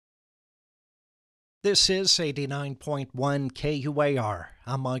This is 89.1 KUAR.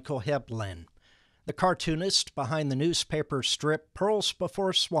 I'm Michael Hibblen. The cartoonist behind the newspaper strip Pearls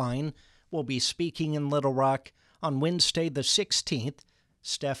Before Swine will be speaking in Little Rock on Wednesday the 16th.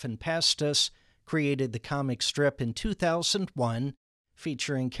 Stephan Pastis created the comic strip in 2001,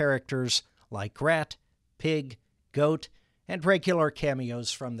 featuring characters like rat, pig, goat, and regular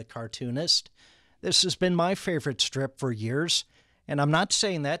cameos from the cartoonist. This has been my favorite strip for years, and I'm not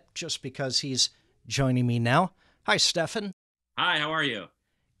saying that just because he's joining me now. Hi, Stephan. Hi, how are you?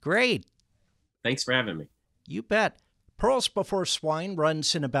 Great. Thanks for having me. You bet. Pearls Before Swine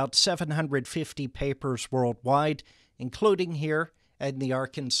runs in about 750 papers worldwide, including here in the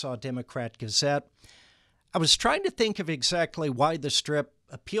Arkansas Democrat-Gazette. I was trying to think of exactly why the strip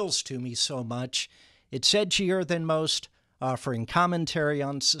appeals to me so much. It's edgier than most, offering commentary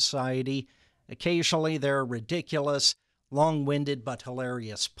on society. Occasionally there are ridiculous, long-winded but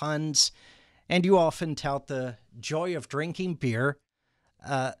hilarious puns, and you often tout the joy of drinking beer.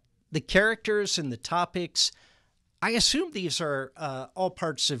 The characters and the topics, I assume these are all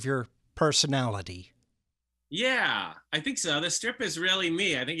parts of your personality. Yeah, I think so. The strip is really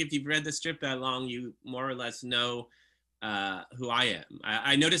me. I think if you've read the strip that long, you more or less know who I am.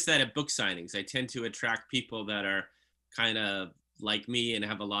 I notice that at book signings. I tend to attract people that are kind of like me and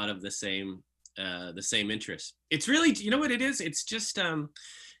have a lot of the same interests. It's really, you know what it is? It's just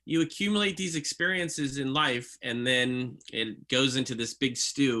you accumulate these experiences in life, and then it goes into this big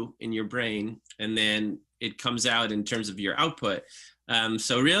stew in your brain, and then it comes out in terms of your output.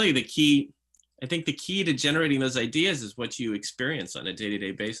 So really I think the key to generating those ideas is what you experience on a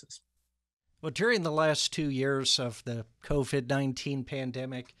day-to-day basis. Well, during the last 2 years of the COVID-19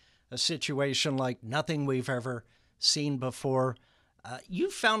 pandemic, a situation like nothing we've ever seen before,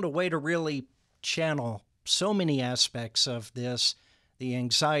 you've found a way to really channel so many aspects of this, the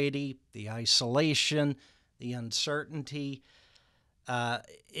anxiety, the isolation, the uncertainty. The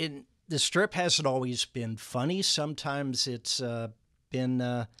strip hasn't always been funny. Sometimes it's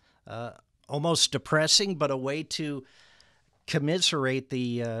been almost depressing, but a way to commiserate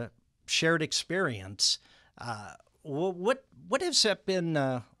the shared experience. What has that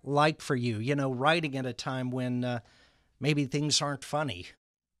been like for you? You know, writing at a time when maybe things aren't funny.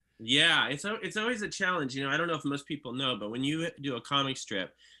 Yeah, it's always a challenge. You know, I don't know if most people know, but when you do a comic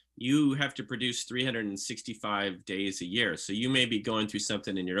strip, you have to produce 365 days a year. So you may be going through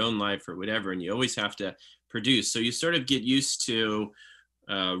something in your own life or whatever, and you always have to produce. So you sort of get used to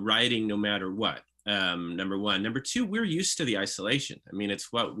writing no matter what. Number one. Number two, we're used to the isolation. I mean,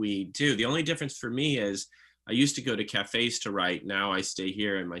 it's what we do. The only difference for me is I used to go to cafes to write. Now I stay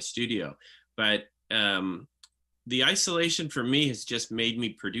here in my studio. But the isolation for me has just made me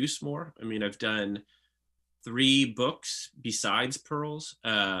produce more. I mean, I've done 3 books besides Pearls,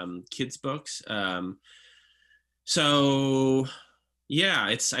 kids books. So yeah,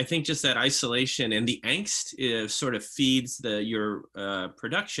 I think just that isolation and the angst sort of feeds your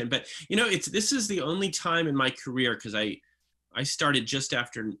production. But you know, this is the only time in my career, because I started just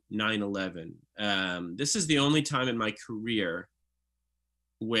after 9/11. This is the only time in my career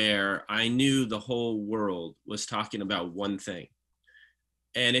where I knew the whole world was talking about one thing.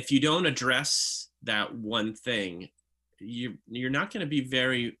 And if you don't address that one thing, you're not going to be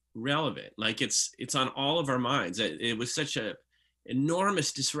very relevant. Like it's on all of our minds. It was such a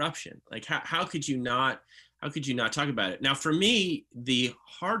enormous disruption. Like how could you not talk about it? Now for me, the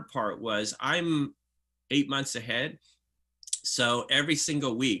hard part was I'm 8 months ahead. So every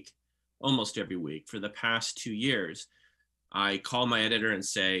single week, almost every week for the past 2 years, I call my editor and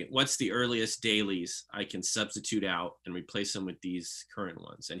say, what's the earliest dailies I can substitute out and replace them with these current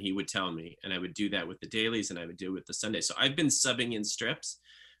ones? And he would tell me, and I would do that with the dailies, and I would do it with the Sundays. So I've been subbing in strips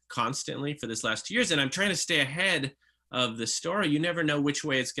constantly for this last 2 years, and I'm trying to stay ahead of the story. You never know which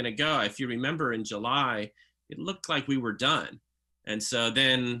way it's going to go. If you remember in July, it looked like we were done. And so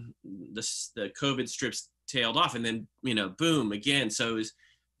then the COVID strips tailed off, and then, you know, boom again. So it was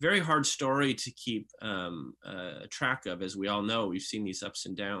very hard story to keep track of. As we all know, we've seen these ups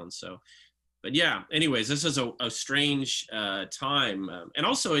and downs. So, but yeah, anyways, this is a strange time. And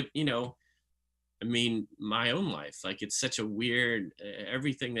also, you know, I mean, my own life, like it's such a weird,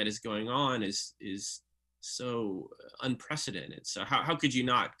 everything that is going on is so unprecedented. So how could you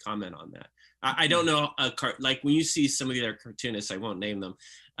not comment on that? I don't know, like when you see some of the other cartoonists, I won't name them.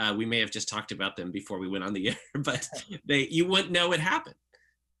 We may have just talked about them before we went on the air, but you wouldn't know what happened.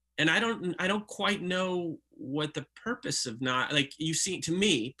 And I don't quite know what the purpose of not, like, you see, to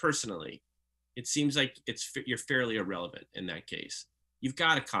me personally, it seems like you're fairly irrelevant in that case. You've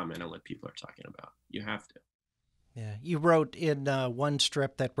got to comment on what people are talking about. You have to. Yeah, you wrote in one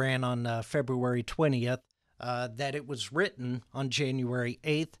strip that ran on February 20th that it was written on January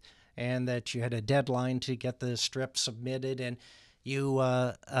 8th and that you had a deadline to get the strip submitted, and you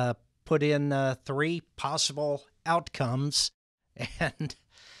put in three possible outcomes. And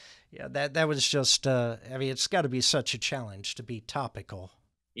yeah, that was just, I mean, it's got to be such a challenge to be topical.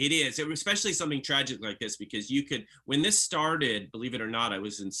 It is, especially something tragic like this, because you could, when this started, believe it or not, I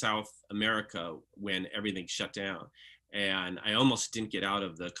was in South America when everything shut down. And I almost didn't get out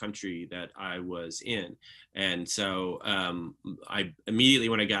of the country that I was in. And so I immediately,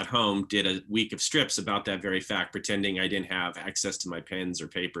 when I got home, did a week of strips about that very fact, pretending I didn't have access to my pens or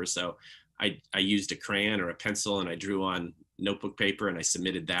paper. So I used a crayon or a pencil and I drew on notebook paper and I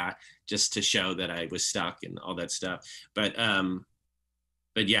submitted that just to show that I was stuck and all that stuff.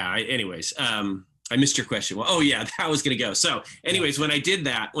 But yeah, anyways, I missed your question. Well, oh yeah, that was going to go. So anyways, when I did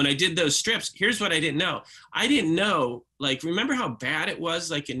those strips, here's what I didn't know. I didn't know, like, remember how bad it was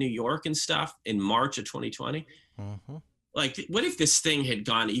like in New York and stuff in March of 2020? Mm-hmm. Like, what if this thing had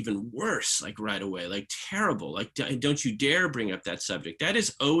gone even worse, like right away, like terrible, like don't you dare bring up that subject. That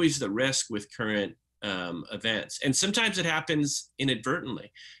is always the risk with current events. And sometimes it happens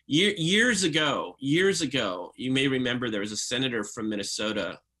inadvertently. Years ago, you may remember there was a senator from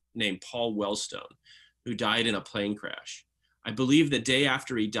Minnesota named Paul Wellstone who died in a plane crash. I believe the day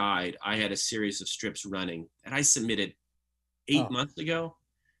after he died, I had a series of strips running that I submitted 8 months ago,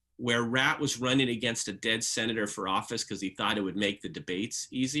 where Rat was running against a dead senator for office because he thought it would make the debates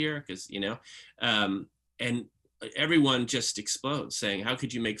easier, because, and everyone just explodes saying, how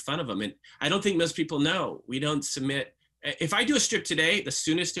could you make fun of him? And I don't think most people know, we don't submit. If I do a strip today, the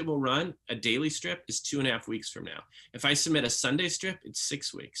soonest it will run, a daily strip, is 2.5 weeks from now. If I submit a Sunday strip, it's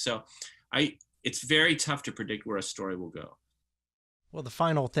 6 weeks. So it's very tough to predict where a story will go. Well, the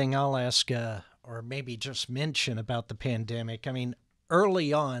final thing I'll ask, or maybe just mention about the pandemic, I mean,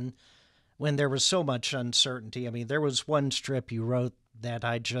 early on, when there was so much uncertainty, I mean, there was one strip you wrote that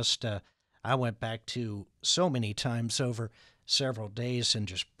I went back to so many times over several days and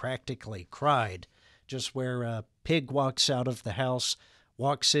just practically cried, just where Pig walks out of the house,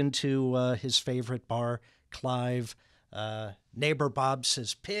 walks into his favorite bar, Clive. Neighbor Bob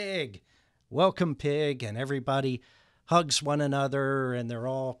says, Pig, welcome, Pig, and everybody hugs one another, and they're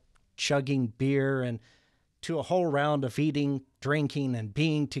all chugging beer, and to a whole round of eating, drinking, and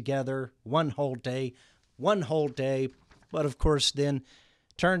being together one whole day. But of course, then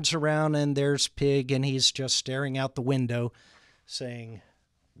turns around and there's Pig, and he's just staring out the window saying,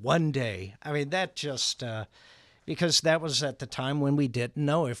 one day. I mean, that just, because that was at the time when we didn't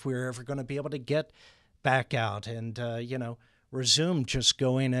know if we were ever going to be able to get back out and, resume just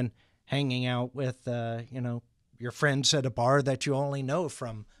going and hanging out with, your friends at a bar that you only know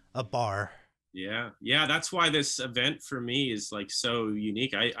from a bar. Yeah, that's why this event for me is like so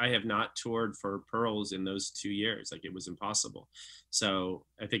unique. I have not toured for Pearls in those 2 years. Like, it was impossible. So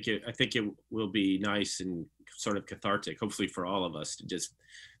I think it will be nice and sort of cathartic, hopefully for all of us, to just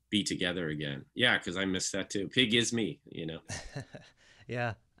be together again. Yeah, because I miss that too. Pig is me.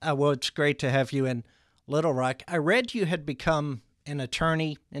 Yeah. Well, it's great to have you in Little Rock. I read you had become an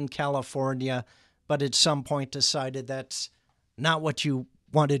attorney in California, but at some point decided that's not what you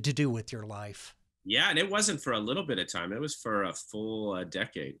wanted to do with your life. Yeah, and it wasn't for a little bit of time. It was for a full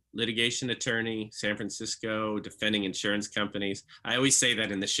decade. Litigation attorney, San Francisco, defending insurance companies. I always say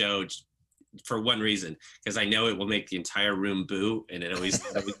that in the show for one reason, because I know it will make the entire room boo, and it always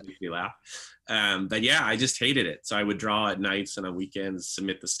makes me laugh. But yeah, I just hated it. So I would draw at nights and on weekends,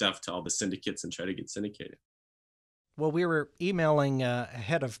 submit the stuff to all the syndicates and try to get syndicated. Well, we were emailing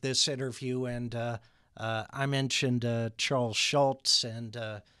ahead of this interview, and I mentioned Charles Schulz, and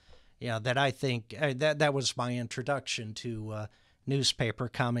that I think that was my introduction to newspaper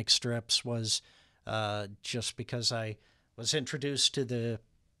comic strips, was just because I was introduced to the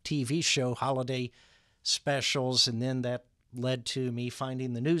TV show holiday specials, and then that led to me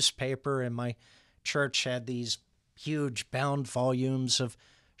finding the newspaper, and my church had these huge bound volumes of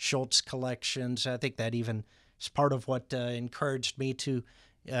Schulz collections. I think that even is part of what encouraged me to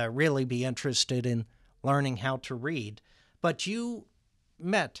really be interested in learning how to read. But you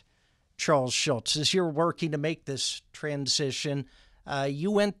met Charles Schulz as you're working to make this transition.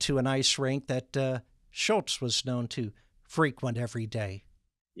 You went to an ice rink that Schulz was known to frequent every day.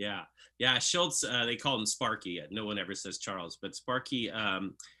 Yeah. Schulz, they call him Sparky. No one ever says Charles, but Sparky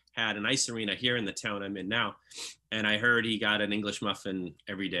had an ice arena here in the town I'm in now. And I heard he got an English muffin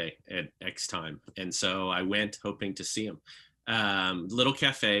every day at X time. And so I went hoping to see him. Little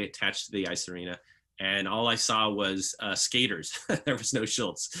cafe attached to the ice arena. and all I saw was skaters. There was no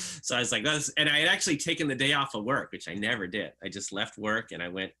Schulz. So I was like, and I had actually taken the day off of work, which I never did. I just left work and I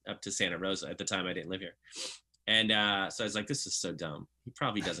went up to Santa Rosa. At the time, I didn't live here. And so I was like, this is so dumb. He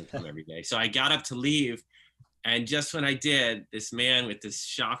probably doesn't come every day. So I got up to leave. And just when I did, this man with this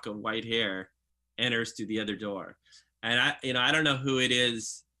shock of white hair enters through the other door. And I don't know who it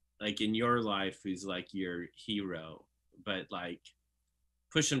is, like in your life, who's like your hero, but like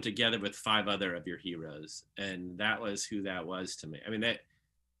push them together with 5 other of your heroes. And that was who that was to me. I mean,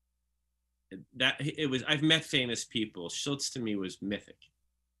 I've met famous people. Schulz to me was mythic.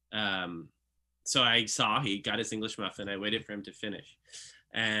 So I saw he got his English muffin. I waited for him to finish.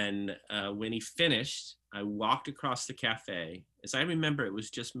 And when he finished, I walked across the cafe. As I remember, it was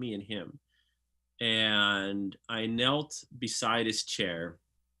just me and him. And I knelt beside his chair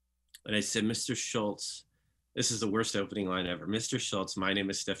and I said, Mr. Schulz, this is the worst opening line ever. Mr. Schulz, my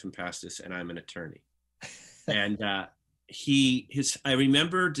name is Stephan Pastis and I'm an attorney. And I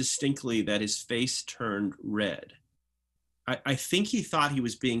remember distinctly that his face turned red. I think he thought he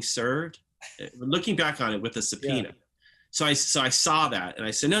was being served, looking back on it, with a subpoena. Yeah. So I saw that and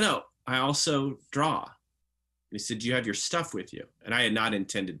I said, no, I also draw. And he said, do you have your stuff with you? And I had not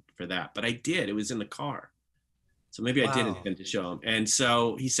intended for that, but I did. It was in the car. So maybe I did intend to show him. And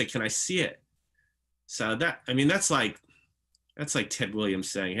so he said, can I see it? So that's like Ted Williams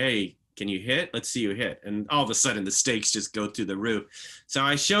saying, hey, can you hit? Let's see you hit. And all of a sudden the stakes just go through the roof. So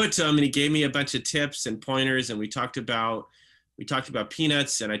I show it to him and he gave me a bunch of tips and pointers. And we talked about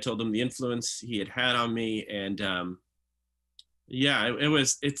Peanuts, and I told him the influence he had on me. And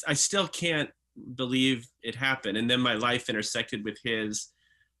I still can't believe it happened. And then my life intersected with his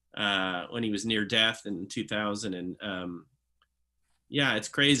when he was near death in 2000. And it's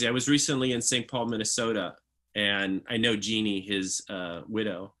crazy. I was recently in St. Paul, Minnesota, and I know Jeannie, his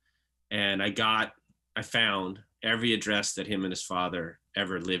widow, and I found every address that him and his father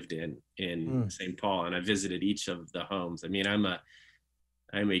ever lived in St. Paul, and I visited each of the homes. I mean, I'm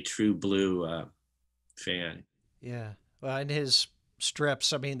a true blue fan. Yeah. Well, and his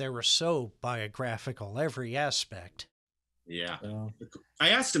strips, I mean, they were so biographical, every aspect. Yeah. I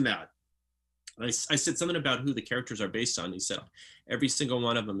asked him that. I said something about who the characters are based on. He said, every single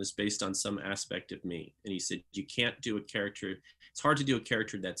one of them is based on some aspect of me. And he said, you can't do a character. It's hard to do a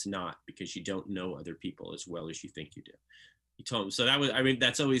character that's not, because you don't know other people as well as you think you do. He told him. So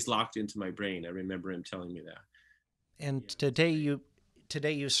that's always locked into my brain. I remember him telling me that. And today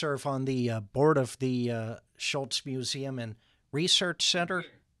you serve on the board of the Schulz Museum and Research Center.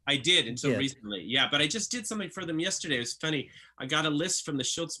 I did until recently. Yeah, but I just did something for them yesterday. It was funny. I got a list from the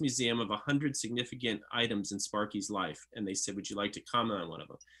Schulz Museum of 100 significant items in Sparky's life. And they said, would you like to comment on one of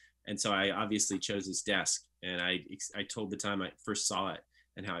them? And so I obviously chose his desk. And I told the time I first saw it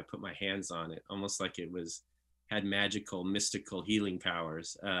and how I put my hands on it, almost like it had magical, mystical healing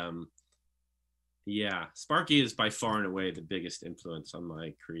powers. Sparky is by far and away the biggest influence on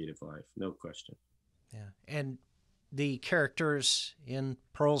my creative life. No question. Yeah. And the characters in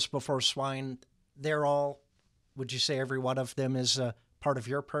Pearls Before Swine, they're all, would you say every one of them is a part of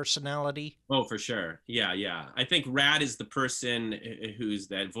your personality? Oh, for sure. Yeah. I think Rat is the person who's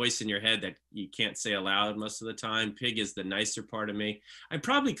that voice in your head that you can't say aloud most of the time. Pig is the nicer part of me. I'm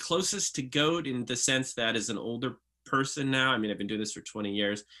probably closest to Goat in the sense that as an older person now, I mean, I've been doing this for 20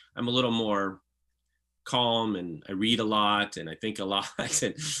 years. I'm a little more calm, and I read a lot and I think a lot.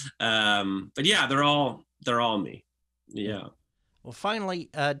 But yeah, they're all me. Yeah. Well, finally,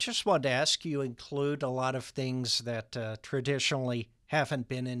 just wanted to ask, you include a lot of things that traditionally haven't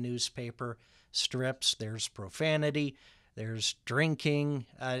been in newspaper strips. There's profanity, there's drinking.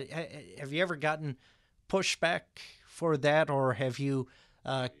 Have you ever gotten pushback for that, or have you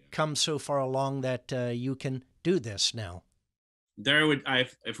come so far along that you can do this now?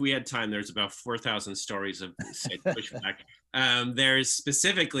 If we had time, there's about 4,000 stories of pushback. There's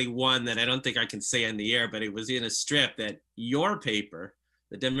specifically one that I don't think I can say on the air, but it was in a strip that your paper,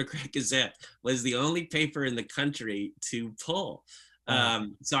 the Democrat Gazette, was the only paper in the country to pull.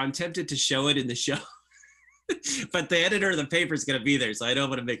 So I'm tempted to show it in the show, but the editor of the paper is going to be there, so I don't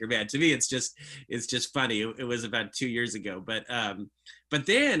want to make her mad. To me, it's just funny. It was about 2 years ago, but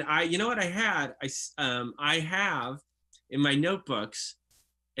then you know what I had? I have in my notebooks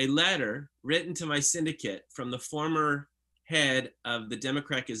a letter written to my syndicate from the former head of the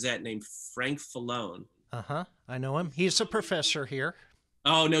Democrat Gazette named Frank Fallone. I know him. He's a professor here.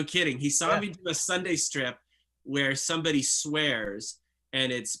 Oh, no kidding. He saw me do a Sunday strip where somebody swears,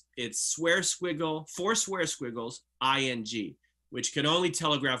 and it's swear squiggle, 4 swear squiggles, ing, which could only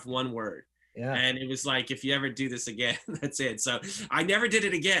telegraph one word. Yeah. And it was like, if you ever do this again, that's it. So I never did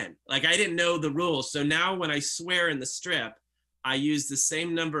it again. Like, I didn't know the rules. So now when I swear in the strip, I use the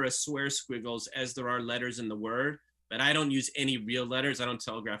same number of swear squiggles as there are letters in the word, but I don't use any real letters. I don't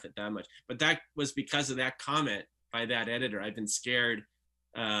telegraph it that much. But that was because of that comment by that editor. I've been scared.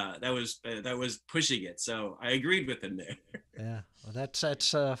 That was pushing it. So I agreed with him there. Yeah. Well, that's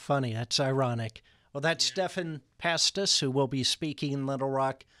funny. That's ironic. Well, that's Stephan Pastis, who will be speaking in Little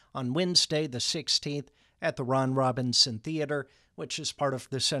Rock on Wednesday, the 16th, at the Ron Robinson Theater, which is part of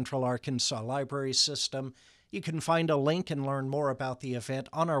the Central Arkansas Library System. You can find a link and learn more about the event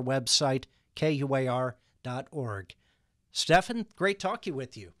on our website, KUAR.org. Stephan, great talking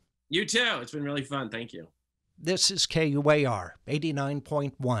with you. You too. It's been really fun. Thank you. This is KUAR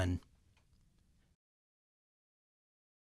 89.1.